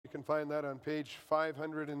can find that on page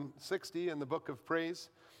 560 in the Book of Praise,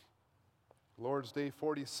 Lord's Day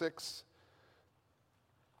 46.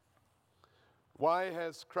 Why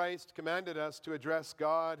has Christ commanded us to address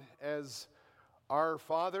God as our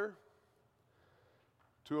Father?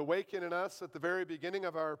 To awaken in us at the very beginning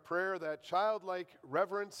of our prayer that childlike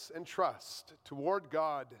reverence and trust toward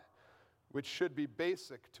God, which should be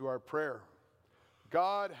basic to our prayer.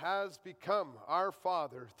 God has become our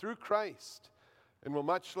Father through Christ, and will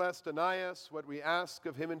much less deny us what we ask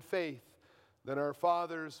of him in faith than our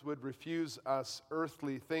fathers would refuse us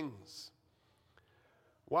earthly things.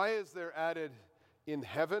 Why is there added in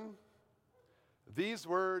heaven? These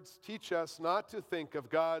words teach us not to think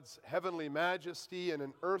of God's heavenly majesty in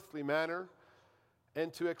an earthly manner,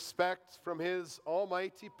 and to expect from his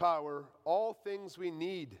almighty power all things we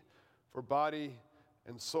need for body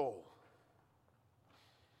and soul.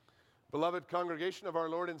 Beloved congregation of our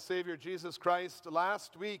Lord and Savior Jesus Christ,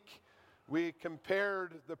 last week we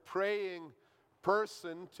compared the praying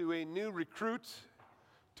person to a new recruit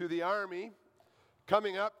to the army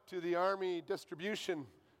coming up to the Army Distribution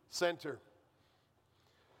Center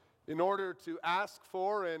in order to ask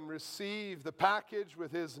for and receive the package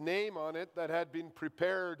with his name on it that had been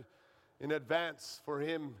prepared in advance for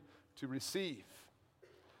him to receive.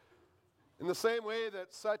 In the same way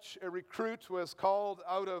that such a recruit was called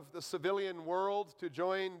out of the civilian world to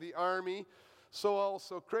join the army, so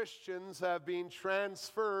also Christians have been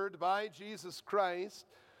transferred by Jesus Christ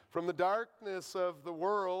from the darkness of the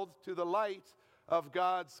world to the light of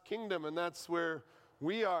God's kingdom, and that's where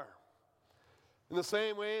we are. In the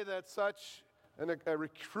same way that such a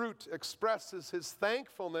recruit expresses his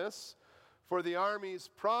thankfulness for the army's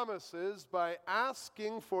promises by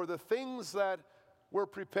asking for the things that were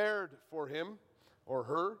prepared for him or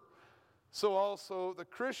her, so also the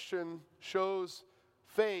Christian shows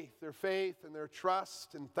their faith and their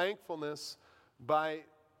trust and thankfulness by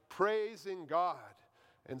praising God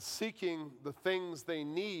and seeking the things they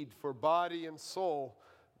need for body and soul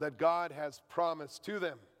that God has promised to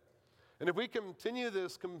them. And if we continue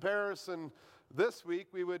this comparison this week,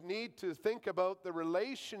 we would need to think about the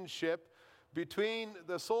relationship between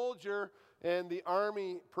the soldier and the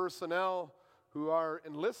army personnel who are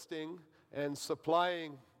enlisting and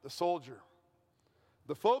supplying the soldier.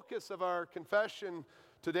 The focus of our confession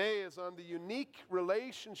today is on the unique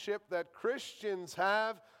relationship that Christians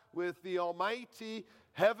have with the Almighty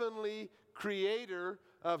Heavenly Creator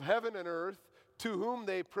of heaven and earth, to whom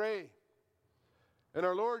they pray. And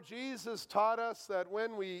our Lord Jesus taught us that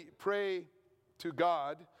when we pray to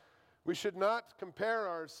God, we should not compare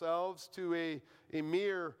ourselves to a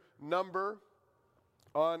mere number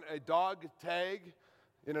on a dog tag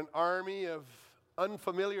in an army of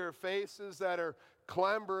unfamiliar faces that are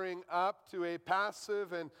clambering up to a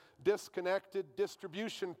passive and disconnected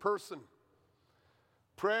distribution person.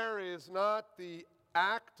 Prayer is not the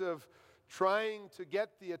act of trying to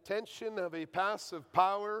get the attention of a passive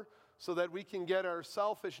power so that we can get our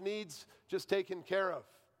selfish needs just taken care of.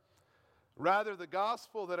 Rather, the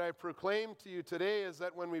gospel that I proclaim to you today is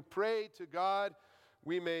that when we pray to God,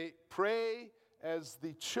 we may pray as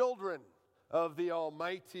the children of the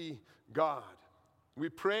Almighty God. We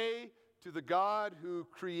pray to the God who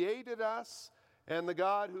created us and the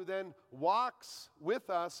God who then walks with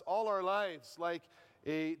us all our lives like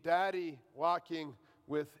a daddy walking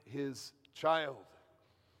with his child.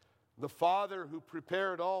 The Father who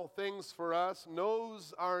prepared all things for us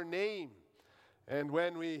knows our name. And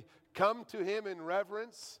when we come to him in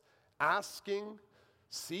reverence, asking,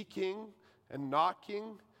 seeking, and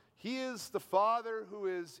knocking, he is the Father who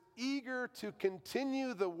is eager to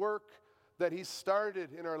continue the work that he started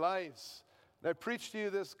in our lives. And I preach to you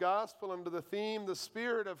this gospel under the theme, the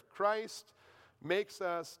Spirit of Christ makes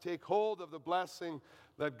us take hold of the blessing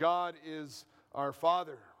that God is our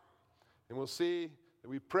Father. And we'll see that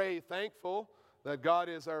we pray thankful that God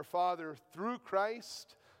is our Father through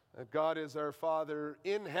Christ, that God is our Father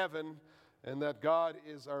in heaven, and that God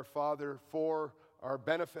is our Father for our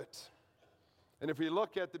benefit. And if we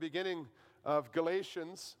look at the beginning of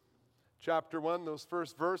Galatians chapter 1, those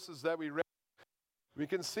first verses that we read, we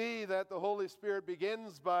can see that the Holy Spirit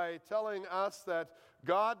begins by telling us that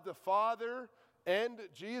God the Father and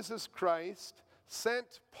Jesus Christ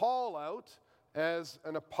sent Paul out as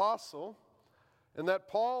an apostle, and that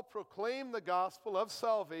Paul proclaimed the gospel of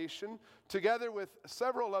salvation together with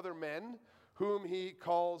several other men whom he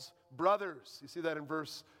calls brothers. You see that in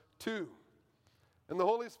verse 2. And the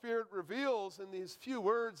Holy Spirit reveals in these few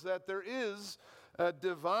words that there is a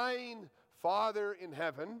divine Father in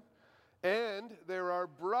heaven, and there are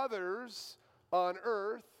brothers on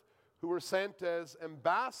earth who were sent as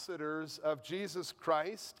ambassadors of Jesus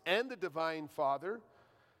Christ and the divine Father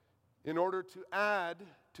in order to add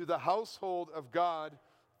to the household of God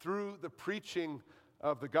through the preaching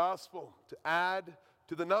of the gospel, to add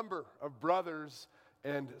to the number of brothers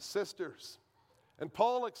and sisters. And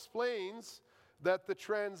Paul explains that the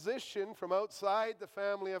transition from outside the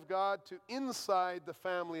family of God to inside the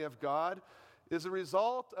family of God is a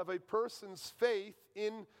result of a person's faith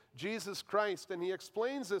in Jesus Christ. And he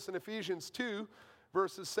explains this in Ephesians 2,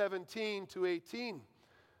 verses 17 to 18,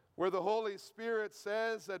 where the Holy Spirit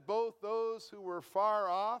says that both those who were far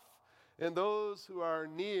off and those who are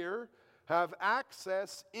near have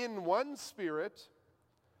access in one Spirit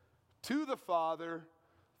to the Father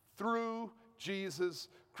through Jesus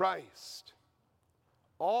Christ.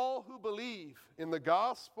 All who believe in the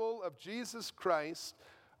gospel of Jesus Christ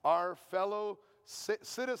are fellow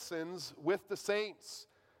citizens with the saints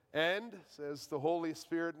and, says the Holy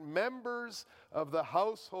Spirit, members of the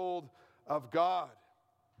household of God,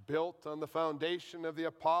 built on the foundation of the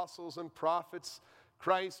apostles and prophets,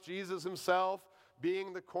 Christ Jesus himself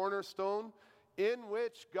being the cornerstone, in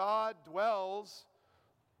which God dwells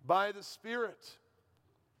by the Spirit.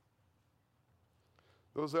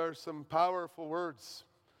 Those are some powerful words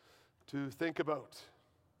to think about.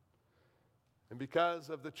 And because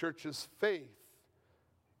of the church's faith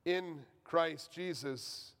in Christ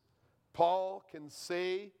Jesus, Paul can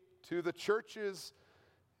say to the churches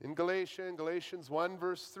in Galatia, in Galatians 1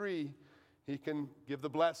 verse 3, he can give the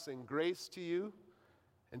blessing, grace to you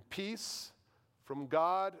and peace from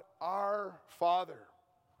God our Father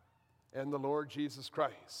and the Lord Jesus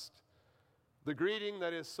Christ. The greeting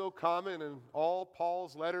that is so common in all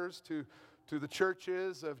Paul's letters to the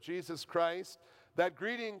churches of Jesus Christ, that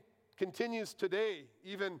greeting continues today,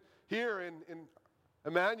 even here in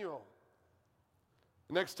Emmanuel.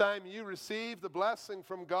 The next time you receive the blessing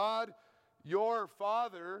from God, your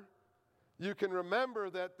Father, you can remember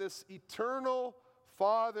that this eternal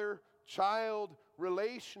father-child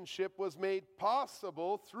relationship was made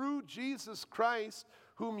possible through Jesus Christ,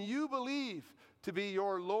 whom you believe to be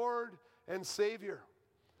your Lord and Savior.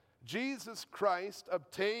 Jesus Christ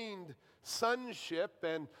obtained sonship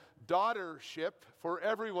and daughtership for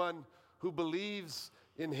everyone who believes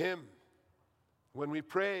in him. When we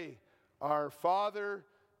pray, "Our Father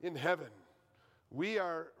in heaven," we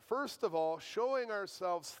are, first of all, showing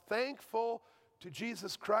ourselves thankful to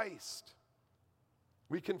Jesus Christ.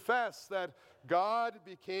 We confess that God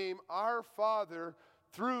became our Father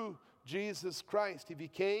through Jesus Christ. He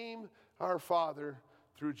became our Father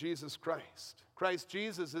through Jesus Christ. Christ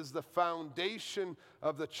Jesus is the foundation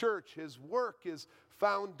of the church. His work is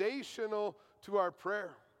foundational to our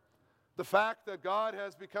prayer. The fact that God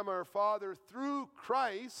has become our Father through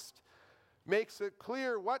Christ makes it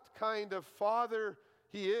clear what kind of Father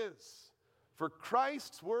he is. For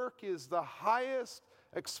Christ's work is the highest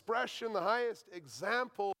expression, the highest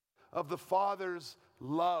example of the Father's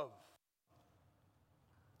love.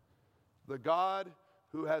 The God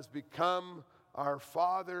who has become our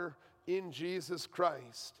Father in Jesus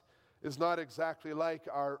Christ is not exactly like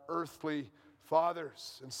our earthly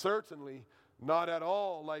fathers, and certainly not at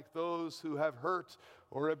all like those who have hurt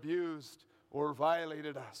or abused or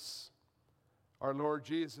violated us. Our Lord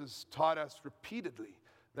Jesus taught us repeatedly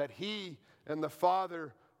that he and the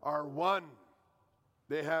Father are one.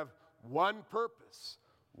 They have one purpose,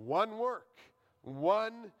 one work,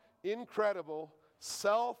 one incredible,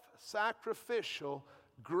 self-sacrificial,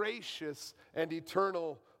 gracious, and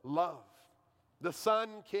eternal love. The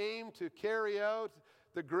Son came to carry out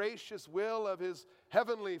the gracious will of his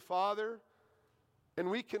heavenly Father, and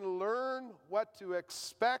we can learn what to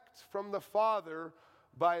expect from the Father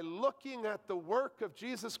by looking at the work of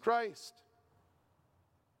Jesus Christ.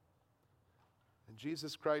 And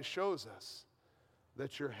Jesus Christ shows us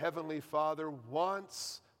that your heavenly Father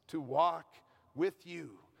wants to walk with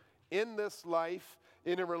you in this life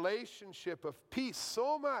in a relationship of peace,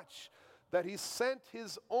 so much that he sent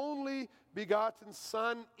his only begotten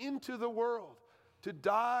Son into the world to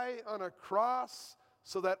die on a cross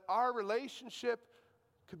so that our relationship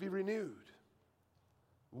could be renewed.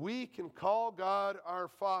 We can call God our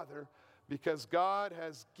Father because God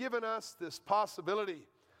has given us this possibility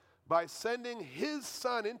by sending his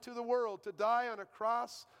Son into the world to die on a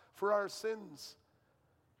cross for our sins.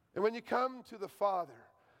 And when you come to the Father,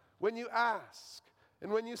 when you ask,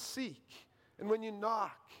 and when you seek, and when you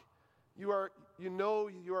knock, you know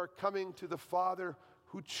you are coming to the Father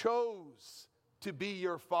who chose to be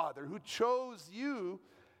your Father, who chose you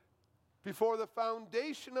before the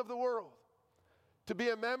foundation of the world to be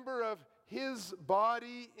a member of his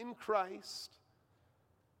body in Christ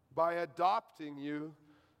by adopting you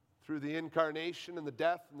through through the incarnation and the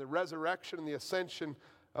death and the resurrection and the ascension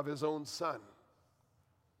of his own Son.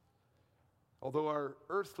 Although our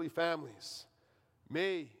earthly families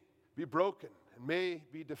may be broken and may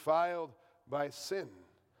be defiled by sin,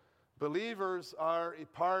 believers are a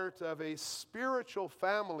part of a spiritual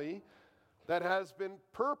family that has been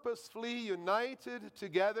purposefully united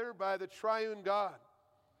together by the triune God.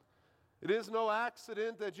 It is no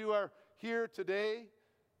accident that you are here today,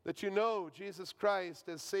 that you know Jesus Christ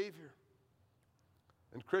as Savior.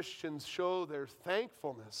 And Christians show their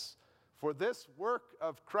thankfulness for this work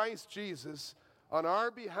of Christ Jesus on our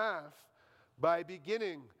behalf by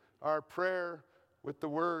beginning our prayer with the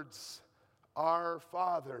words, "Our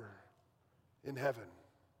Father in heaven."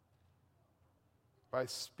 By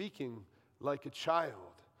speaking like a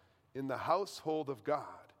child in the household of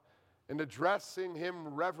God and addressing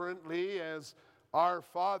him reverently as our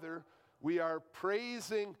Father, we are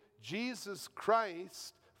praising Jesus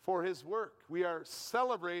Christ for his work. We are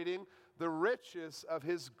celebrating the riches of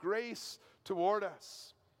his grace toward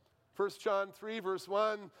us. 1 John 3 verse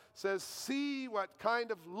 1 says, "See what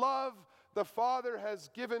kind of love the Father has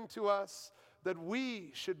given to us, that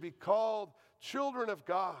we should be called children of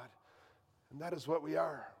God." And that is what we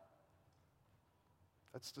are.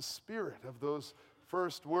 That's the spirit of those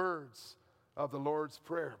first words of the Lord's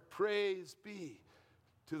Prayer. Praise be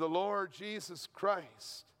to the Lord Jesus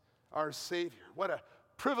Christ, our Savior. What a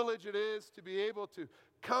privilege it is to be able to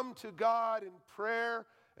come to God in prayer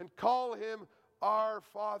and call him our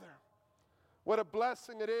Father. What a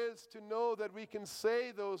blessing it is to know that we can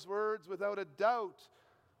say those words without a doubt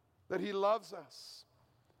that he loves us.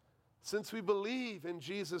 Since we believe in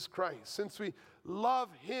Jesus Christ, since we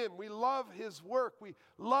love him, we love his work, we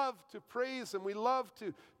love to praise him, we love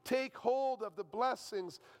to take hold of the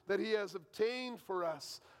blessings that he has obtained for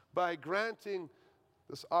us by granting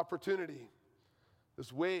this opportunity,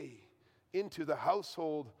 this way into the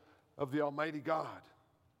household of the Almighty God.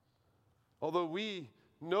 Although we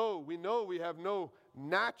know we have no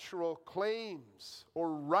natural claims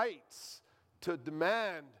or rights to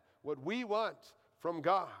demand what we want from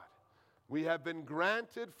God, we have been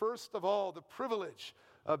granted, first of all, the privilege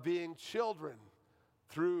of being children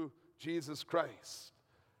through Jesus Christ.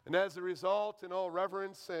 And as a result, in all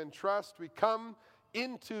reverence and trust, we come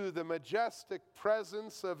into the majestic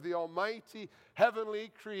presence of the Almighty, heavenly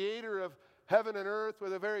Creator of heaven and earth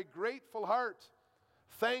with a very grateful heart,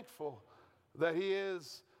 thankful that he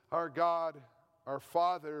is our God, our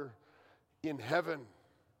Father in heaven.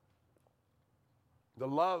 The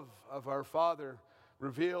love of our Father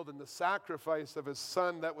revealed in the sacrifice of his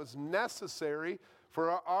Son that was necessary for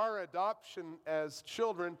our adoption as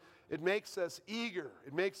children, it makes us eager.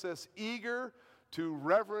 It makes us eager to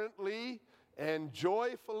reverently and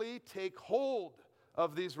joyfully take hold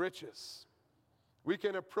of these riches. We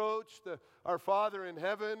can approach our Father in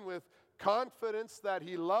heaven with confidence that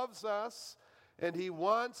he loves us and he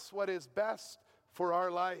wants what is best for our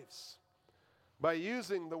lives. By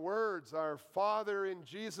using the words, "Our Father in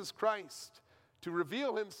Jesus Christ," to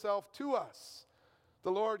reveal himself to us,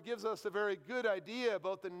 the Lord gives us a very good idea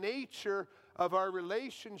about the nature of our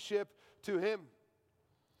relationship to him.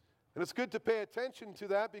 And it's good to pay attention to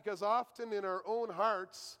that, because often in our own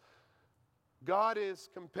hearts, God is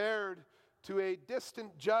compared to a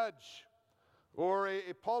distant judge or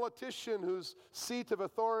a politician whose seat of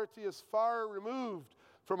authority is far removed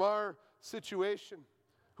from our situation,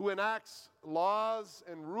 who enacts laws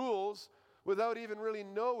and rules without even really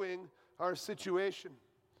knowing our situation.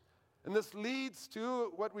 And this leads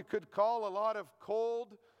to what we could call a lot of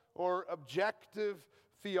cold or objective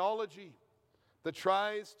theology that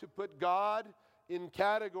tries to put God in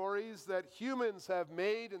categories that humans have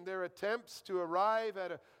made in their attempts to arrive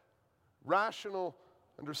at a rational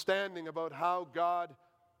understanding about how God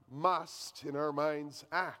must, in our minds,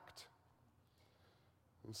 act.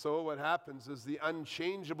 And so what happens is the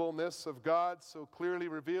unchangeableness of God, so clearly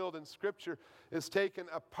revealed in Scripture, is taken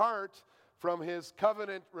apart from his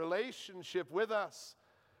covenant relationship with us.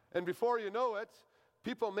 And before you know it,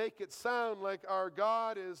 people make it sound like our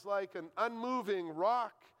God is like an unmoving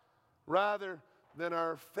rock rather than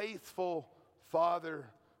our faithful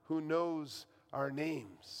Father who knows our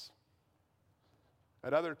names.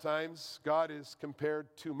 At other times, God is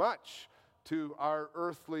compared too much to our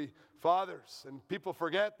earthly fathers, and people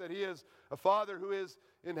forget that he is a Father who is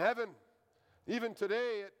in heaven. Even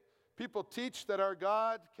today, people teach that our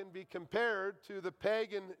God can be compared to the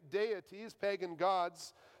pagan deities, pagan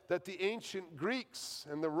gods, that the ancient Greeks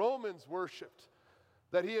and the Romans worshipped,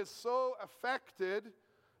 that he is so affected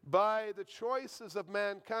by the choices of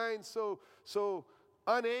mankind, so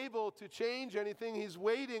unable to change anything. He's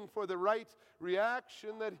waiting for the right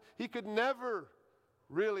reaction, that he could never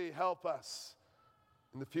really help us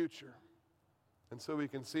in the future. And so we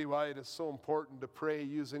can see why it is so important to pray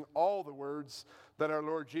using all the words that our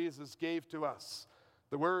Lord Jesus gave to us.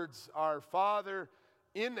 The words, "Our Father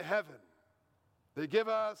in heaven." They give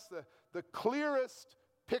us the clearest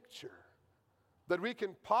picture that we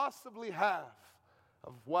can possibly have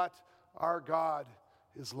of what our God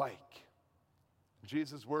is like.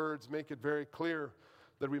 Jesus' words make it very clear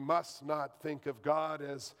that we must not think of God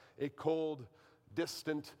as a cold,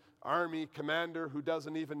 distant army commander who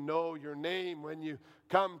doesn't even know your name when you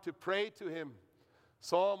come to pray to him.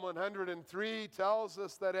 Psalm 103 tells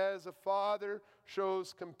us that as a father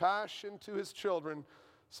shows compassion to his children,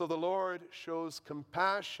 so the Lord shows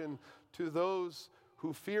compassion to those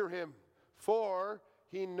who fear him. For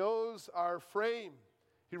he knows our frame.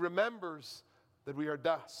 He remembers that we are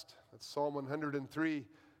dust. That's Psalm 103,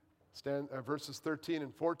 verses 13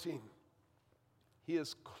 and 14. He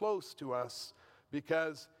is close to us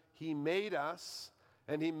because he made us,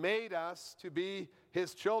 and he made us to be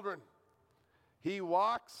his children. He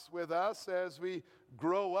walks with us as we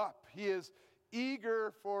grow up. He is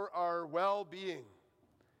eager for our well-being.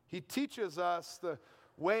 He teaches us the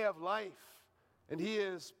way of life, and he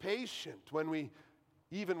is patient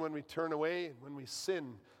even when we turn away and when we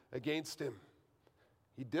sin against him.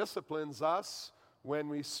 He disciplines us when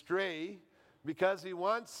we stray because he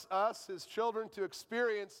wants us, his children, to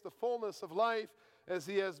experience the fullness of life as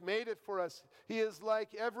he has made it for us. He is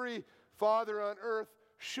like every father on earth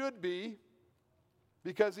should be,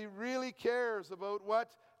 because he really cares about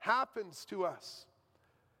what happens to us.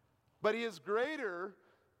 But he is greater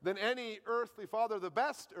than any earthly father, the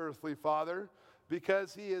best earthly father,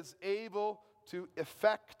 because he is able to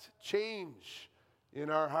effect change in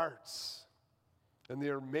our hearts. And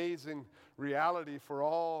the amazing reality for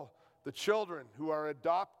all the children who are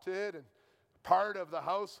adopted and part of the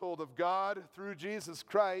household of God through Jesus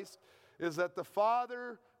Christ is that the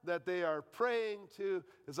Father that they are praying to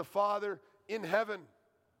is a Father in heaven.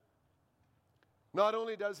 Not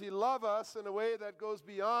only does he love us in a way that goes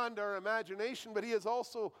beyond our imagination, but he is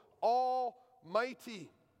also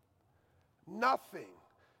almighty. Nothing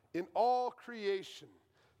in all creation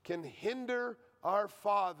can hinder our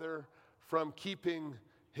Father from keeping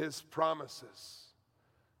his promises.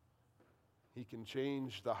 He can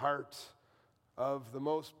change the heart of the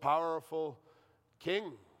most powerful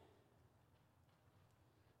king.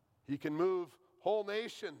 He can move whole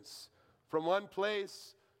nations from one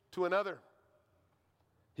place to another.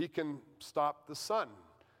 He can stop the sun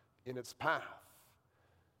in its path.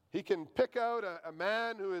 He can pick out a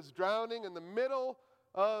man who is drowning in the middle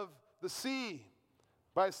of the sea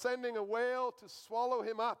by sending a whale to swallow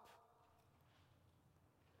him up.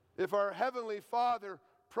 If our Heavenly Father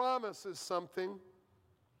promises something,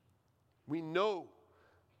 we know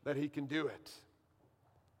that he can do it.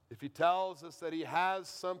 If he tells us that he has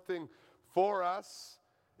something for us,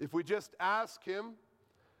 if we just ask him,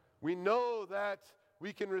 we know that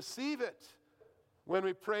we can receive it when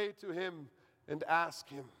we pray to him and ask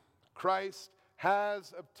him. Christ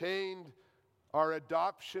has obtained our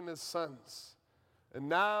adoption as sons, and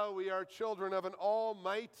now we are children of an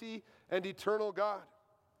almighty and eternal God.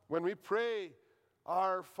 When we pray,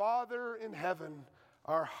 "Our Father in heaven,"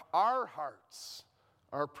 our hearts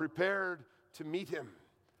are prepared to meet him,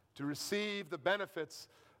 to receive the benefits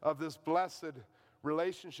of this blessed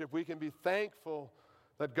relationship. We can be thankful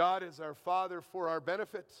that God is our Father for our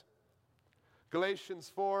benefit. Galatians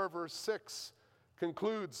 4 verse 6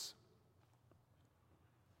 concludes,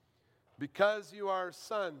 "Because you are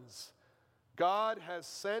sons, God has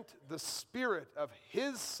sent the Spirit of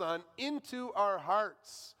his Son into our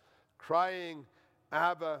hearts, crying,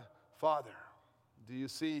 'Abba, Father.'" Do you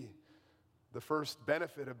see the first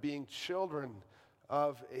benefit of being children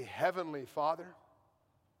of a heavenly Father?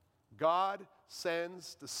 God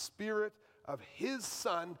sends the Spirit of his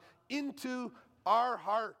Son into our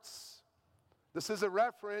hearts. This is a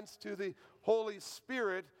reference to the Holy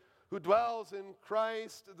Spirit who dwells in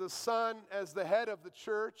Christ the Son as the head of the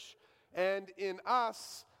church and in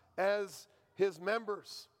us as his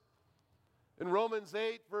members. In Romans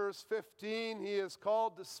 8 verse 15, he is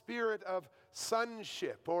called the Spirit of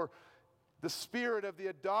sonship, or the Spirit of the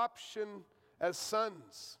adoption as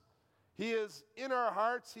sons. He is in our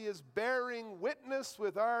hearts. He is bearing witness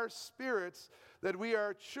with our spirits that we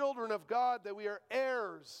are children of God, that we are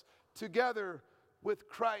heirs together with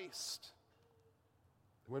Christ.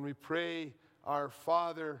 When we pray, "Our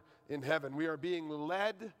Father in heaven," we are being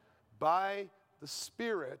led by the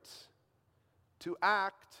Spirit to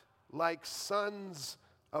act like sons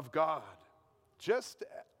of God, just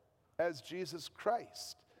as Jesus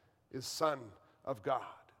Christ is Son of God.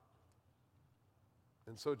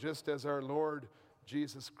 And so just as our Lord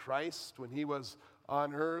Jesus Christ, when he was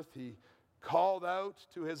on earth, he called out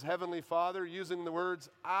to his heavenly Father using the words,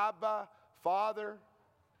 Abba, Father.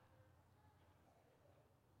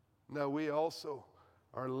 Now we also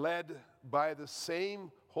are led by the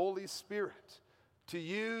same Holy Spirit to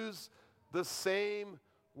use the same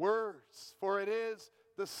words, for it is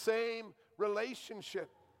the same relationship.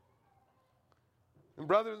 And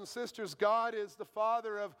brothers and sisters, God is the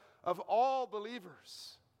Father of all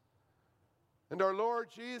believers. And our Lord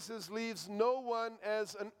Jesus leaves no one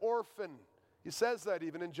as an orphan. He says that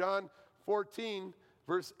even in John 14,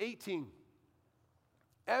 verse 18.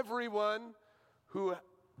 Everyone who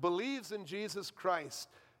believes in Jesus Christ,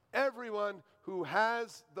 everyone who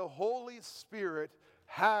has the Holy Spirit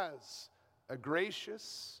has a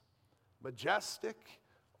gracious, majestic,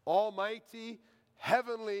 almighty,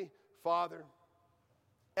 heavenly Father.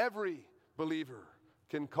 Every believer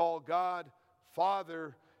can call God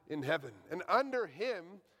Father in heaven. And under him,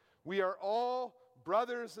 we are all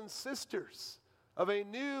brothers and sisters of a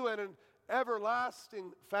new and an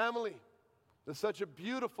everlasting family. It's such a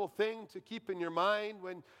beautiful thing to keep in your mind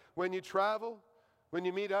when you travel, when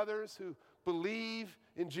you meet others who believe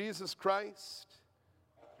in Jesus Christ.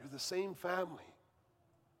 You're the same family.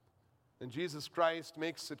 And Jesus Christ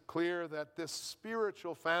makes it clear that this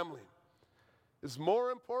spiritual family is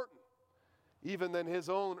more important even than his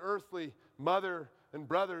own earthly mother and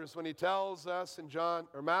brothers when he tells us in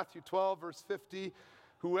Matthew 12, verse 50,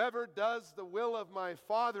 whoever does the will of my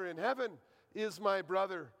Father in heaven is my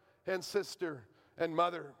brother and sister and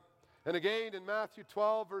mother. And again in Matthew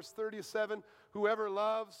 12, verse 37, whoever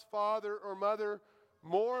loves father or mother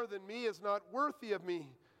more than me is not worthy of me,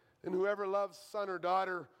 and whoever loves son or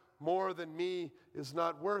daughter more than me is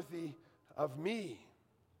not worthy of me.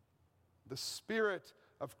 The Spirit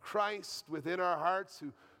of Christ within our hearts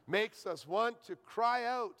who makes us want to cry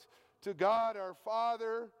out to God our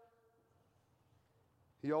Father.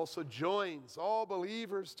 He also joins all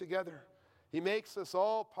believers together. He makes us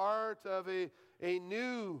all part of a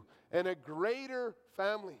new and a greater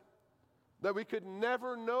family that we could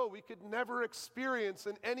never know, we could never experience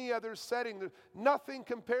in any other setting. Nothing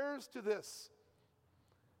compares to this.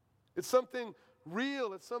 It's something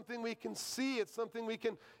real. It's something we can see. It's something we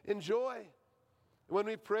can enjoy. When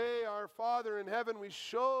we pray, Our Father in heaven, we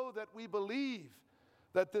show that we believe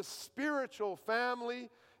that this spiritual family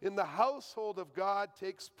in the household of God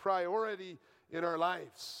takes priority in our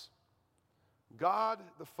lives. God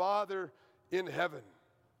the Father in heaven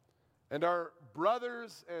and our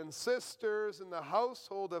brothers and sisters in the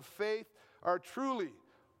household of faith are truly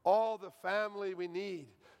all the family we need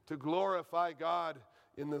to glorify God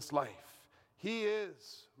in this life. He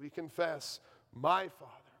is, we confess, my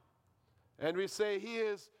Father. And we say, He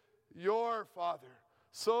is your Father.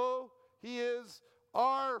 So He is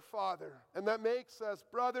our Father. And that makes us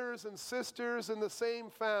brothers and sisters in the same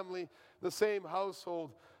family, the same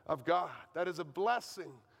household of God. That is a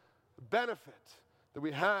blessing, a benefit that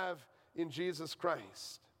we have in Jesus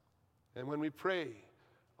Christ. And when we pray,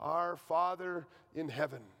 Our Father in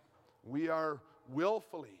heaven, we are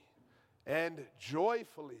willfully and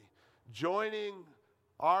joyfully joining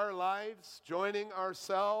our lives, joining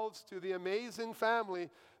ourselves to the amazing family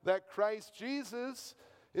that Christ Jesus,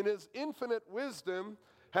 in his infinite wisdom,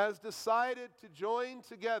 has decided to join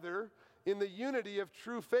together in the unity of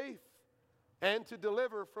true faith and to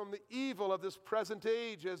deliver from the evil of this present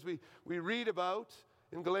age, as we read about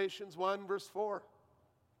in Galatians 1, verse 4.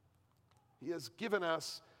 He has given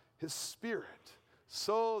us his Spirit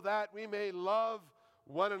so that we may love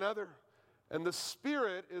one another. And the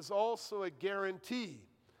Spirit is also a guarantee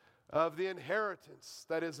of the inheritance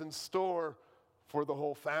that is in store for the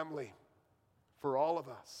whole family, for all of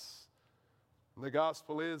us. And the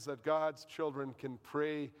gospel is that God's children can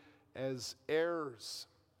pray as heirs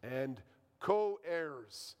and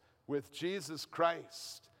co-heirs with Jesus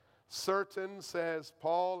Christ. Certain, says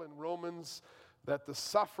Paul in Romans, that the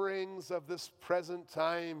sufferings of this present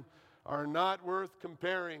time are not worth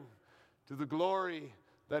comparing to the glory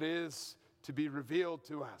that is to be revealed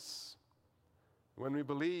to us. When we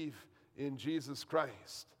believe in Jesus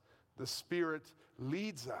Christ, the Spirit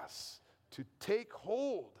leads us to take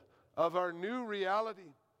hold of our new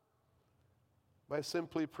reality by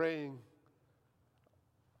simply praying,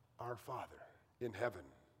 Our Father in heaven.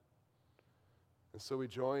 And so we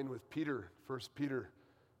join with Peter, 1 Peter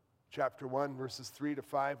chapter 1, verses 3 to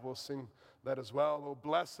 5. We'll sing that as well. Oh,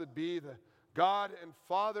 blessed be the God and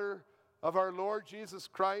Father of our Lord Jesus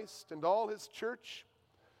Christ and all his church,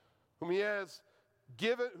 whom he has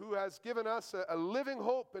who has given us a living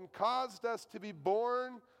hope and caused us to be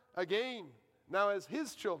born again, now as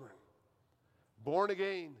his children, born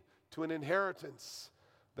again to an inheritance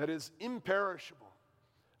that is imperishable,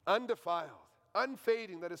 undefiled,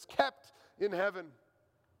 unfading, that is kept in heaven.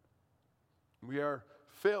 We are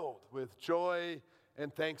filled with joy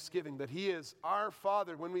and thanksgiving that he is our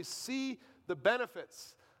Father when we see the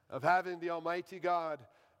benefits of having the Almighty God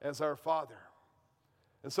as our Father.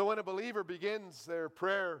 And so when a believer begins their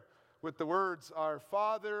prayer with the words, "Our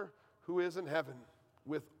Father who is in heaven,"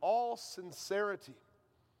 with all sincerity,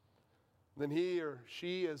 then he or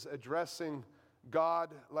she is addressing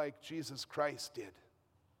God like Jesus Christ did.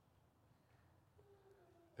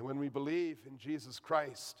 And when we believe in Jesus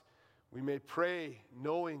Christ, we may pray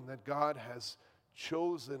knowing that God has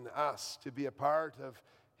chosen us to be a part of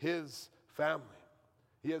his family.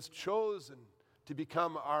 He has chosen to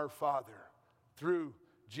become our Father through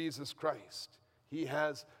Jesus Christ. He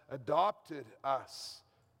has adopted us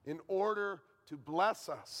in order to bless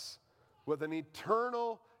us with an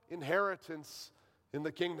eternal inheritance in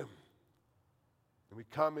the kingdom. And we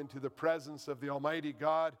come into the presence of the Almighty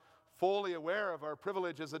God fully aware of our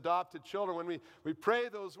privilege as adopted children. When we pray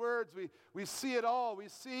those words, we see it all. We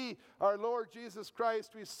see our Lord Jesus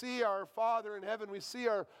Christ. We see our Father in heaven. We see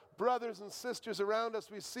our brothers and sisters around us.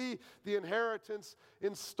 We see the inheritance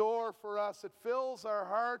in store for us. It fills our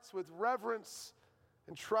hearts with reverence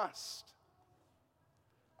and trust.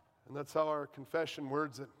 And that's how our confession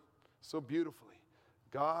words it so beautifully.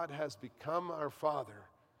 God has become our Father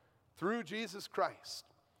through Jesus Christ,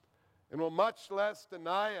 and will much less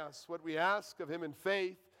deny us what we ask of him in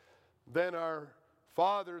faith than our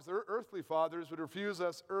fathers, or earthly fathers, would refuse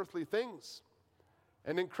us earthly things.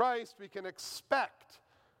 And in Christ we can expect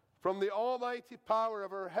from the almighty power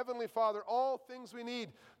of our Heavenly Father all things we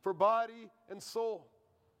need for body and soul.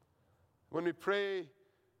 When we pray,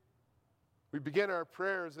 we begin our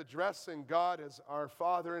prayers addressing God as our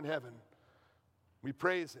Father in heaven. We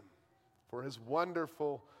praise him for his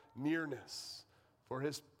wonderful nearness, for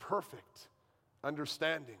his perfect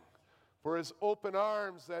understanding, for his open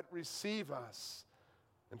arms that receive us,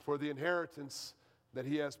 and for the inheritance that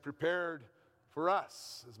he has prepared for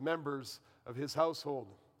us as members of his household.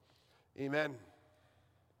 Amen.